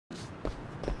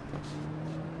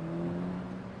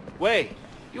Wait,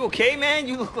 you okay, man?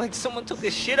 You look like someone took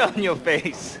this shit on your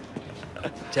face.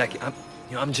 Jackie,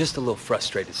 I'm just a little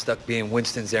frustrated, stuck being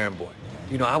Winston's errand boy.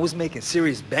 You know, I was making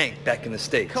serious bank back in the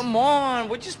States. Come on,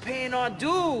 we're just paying our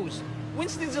dues.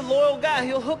 Winston's a loyal guy.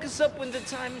 He'll hook us up when the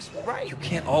time's right. You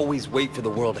can't always wait for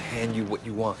the world to hand you what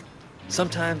you want.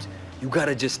 Sometimes you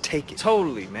gotta just take it.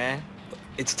 Totally, man.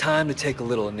 It's time to take a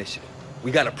little initiative. We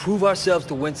gotta prove ourselves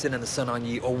to Winston and the Sun On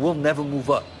Yee, or we'll never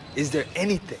move up. Is there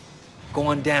anything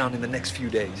going down in the next few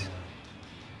days?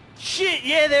 Shit,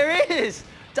 yeah, there is.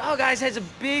 Dog Eyes has a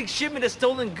big shipment of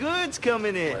stolen goods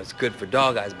coming in. Well, it's good for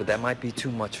Dog Eyes, but that might be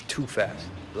too much too fast.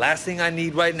 Last thing I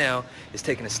need right now is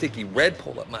taking a sticky red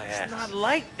pull up my ass. It's not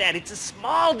like that. It's a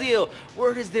small deal.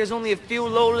 Word is there's only a few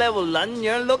low-level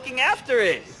Londoners looking after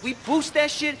it. If we boost that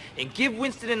shit and give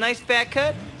Winston a nice fat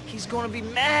cut, he's gonna be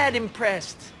mad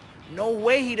impressed. No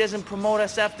way he doesn't promote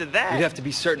us after that. You'd have to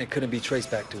be certain it couldn't be traced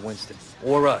back to Winston.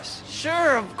 Or us.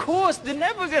 Sure, of course. They're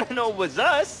never gonna know it was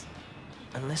us.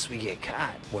 Unless we get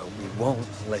caught. Well, we won't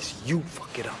unless you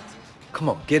fuck it up. Come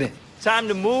on, get in. Time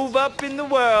to move up in the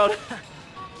world.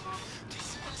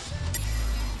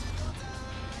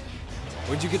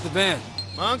 Where'd you get the van?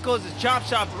 My uncle's a chop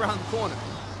shop around the corner.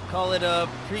 Call it a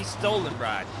pre-stolen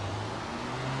ride.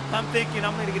 I'm thinking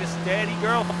I'm gonna get a steady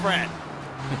girlfriend.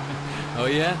 Oh,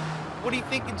 yeah? What are you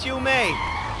thinking, Chiu Mei?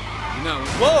 You know...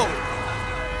 Whoa!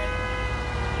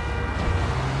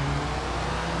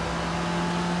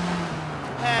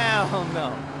 Hell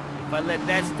no. If I let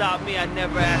that stop me, I'd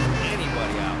never ask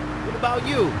anybody out. What about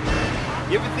you?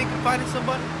 You ever think of finding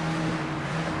somebody?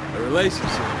 A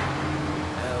relationship.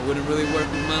 Wouldn't really work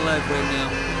with my life right now.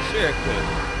 Sure it could.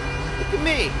 Look at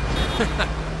me.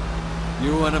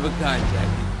 You're one of a kind,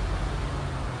 Jackie.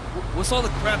 What's all the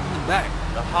crap in the back?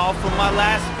 The haul from my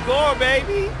last score,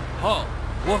 baby. Haul?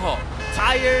 What haul?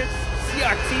 Tires,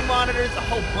 CRT monitors, a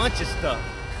whole bunch of stuff.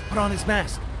 Put on his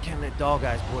mask. Can't let Dog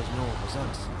Eyes boys know it was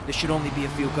us. There should only be a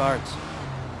few guards.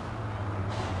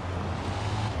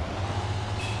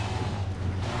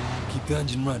 Keep the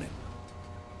engine running.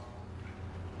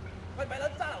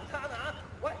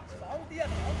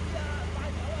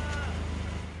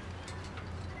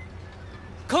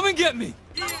 Come and get me!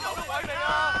 Oh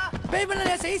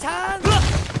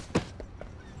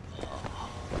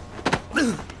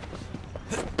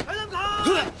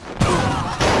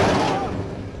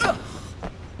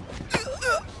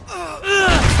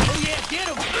yeah, get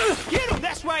him! Get him,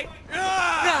 that's right!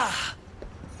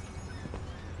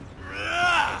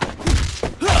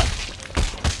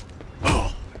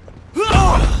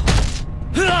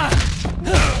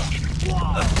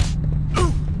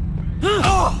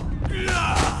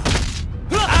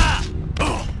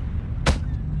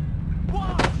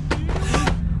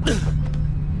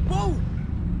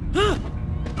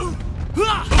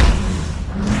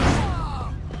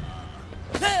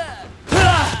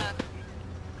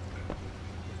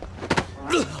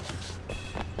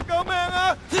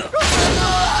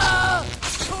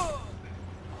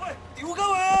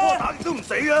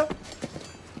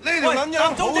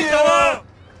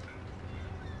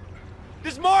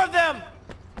 There's more of them!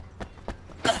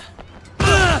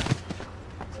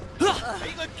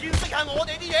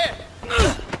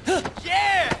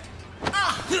 Yeah!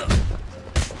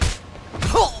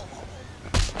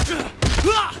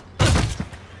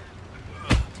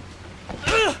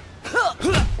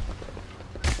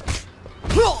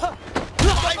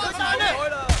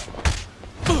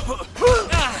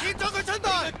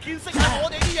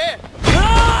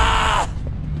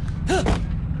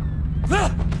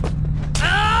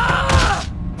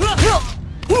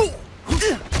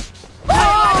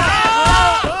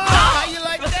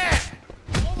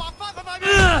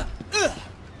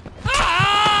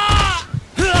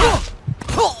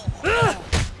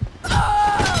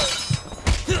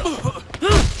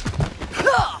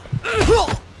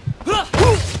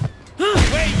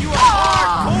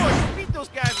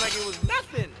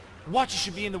 Watcher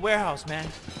should be in the warehouse, man.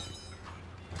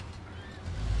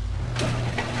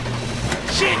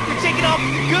 Shit, they're taking off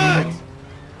with the goods!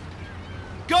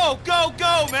 Go, go,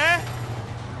 go, man!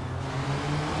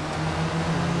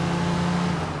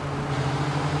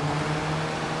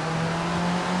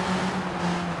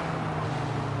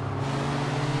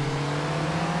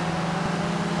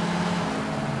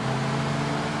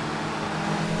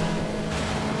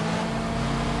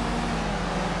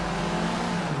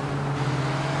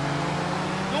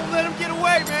 Let him get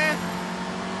away, man!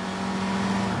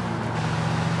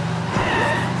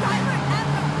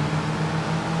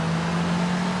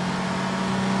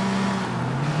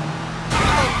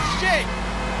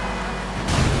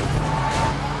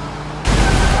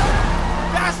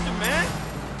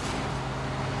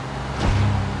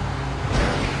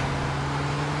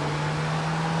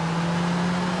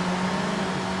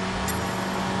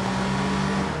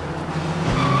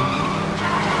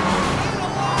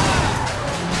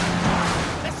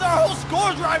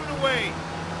 girl driving away!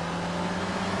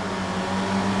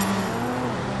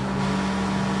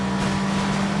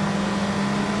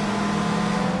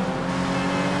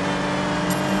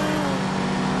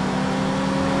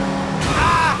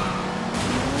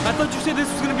 I thought you said this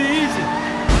was gonna be easy.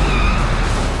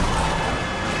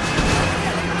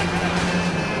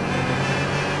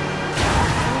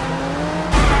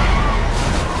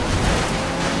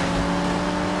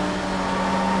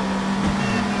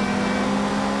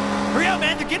 Hurry up,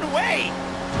 man, they're getting away!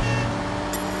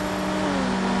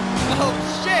 Oh,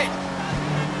 shit!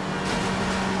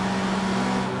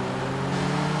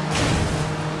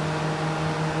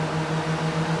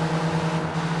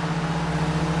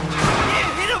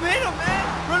 Hit him, man!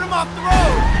 Run him off the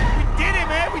road! We did it,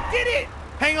 man! We did it!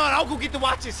 Hang on, I'll go get the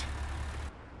watches.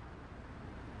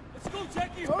 Let's go,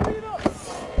 Jackie! Hurry it up!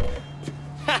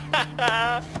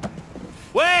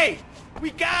 Wait!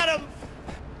 We got him!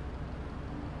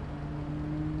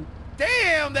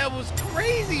 Damn, that was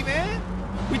crazy, man!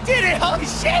 We did it! Holy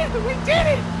shit! We did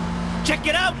it! Check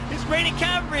it out! It's raining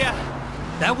Cambria!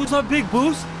 That was our big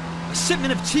boost? A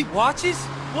shipment of cheap watches?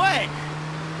 What?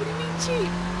 What do you mean cheap?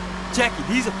 Jackie,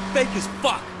 these are fake as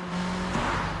fuck.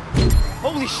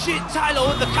 Holy shit, Tyler,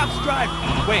 let the cops drive!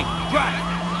 Wait, drive!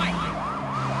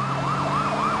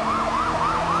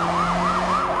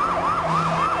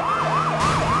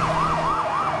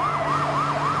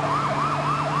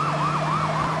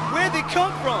 Where'd they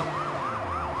come from?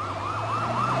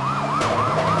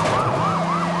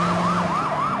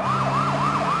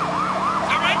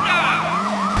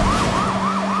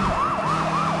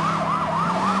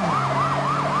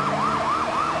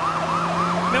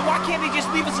 Man, why can't they just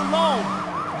leave us alone?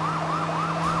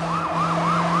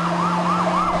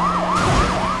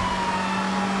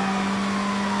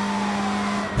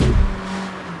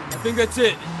 I think that's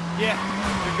it. Yeah,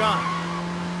 they're gone.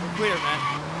 We're clear, man.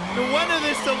 No wonder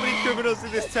there's so many criminals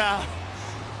in this town.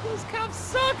 Those cops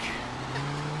suck.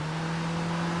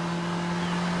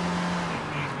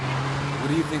 What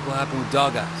do you think will happen with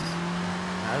Dog Eyes?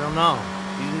 I don't know.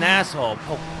 He's an asshole,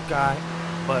 poke guy,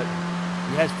 but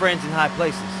he has friends in high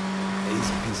places. He's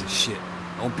a piece of shit.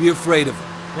 Don't be afraid of him.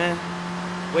 Man,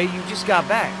 wait, you just got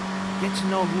back. Get to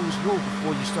know who's who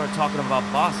before you start talking about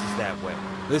bosses that way.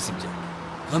 Listen, Jack.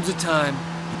 Comes a time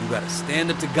you gotta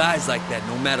stand up to guys like that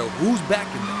no matter who's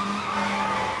backing them.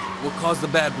 What caused the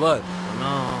bad blood?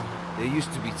 No, they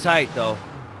used to be tight, though.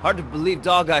 Hard to believe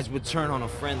Dog Eyes would turn on a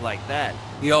friend like that.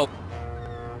 Yo.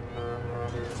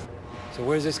 So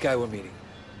where's this guy we're meeting?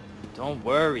 Don't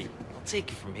worry. I'll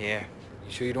take it from here.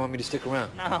 You sure you don't want me to stick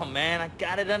around? No, man, I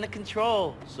got it under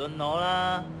control.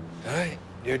 Sonora. Alright,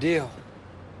 your deal.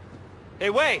 Hey,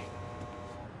 wait!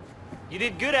 You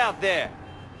did good out there.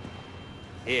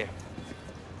 Here.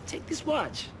 Take this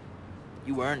watch.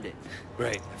 You earned it.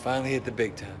 Great, I finally hit the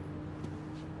big time.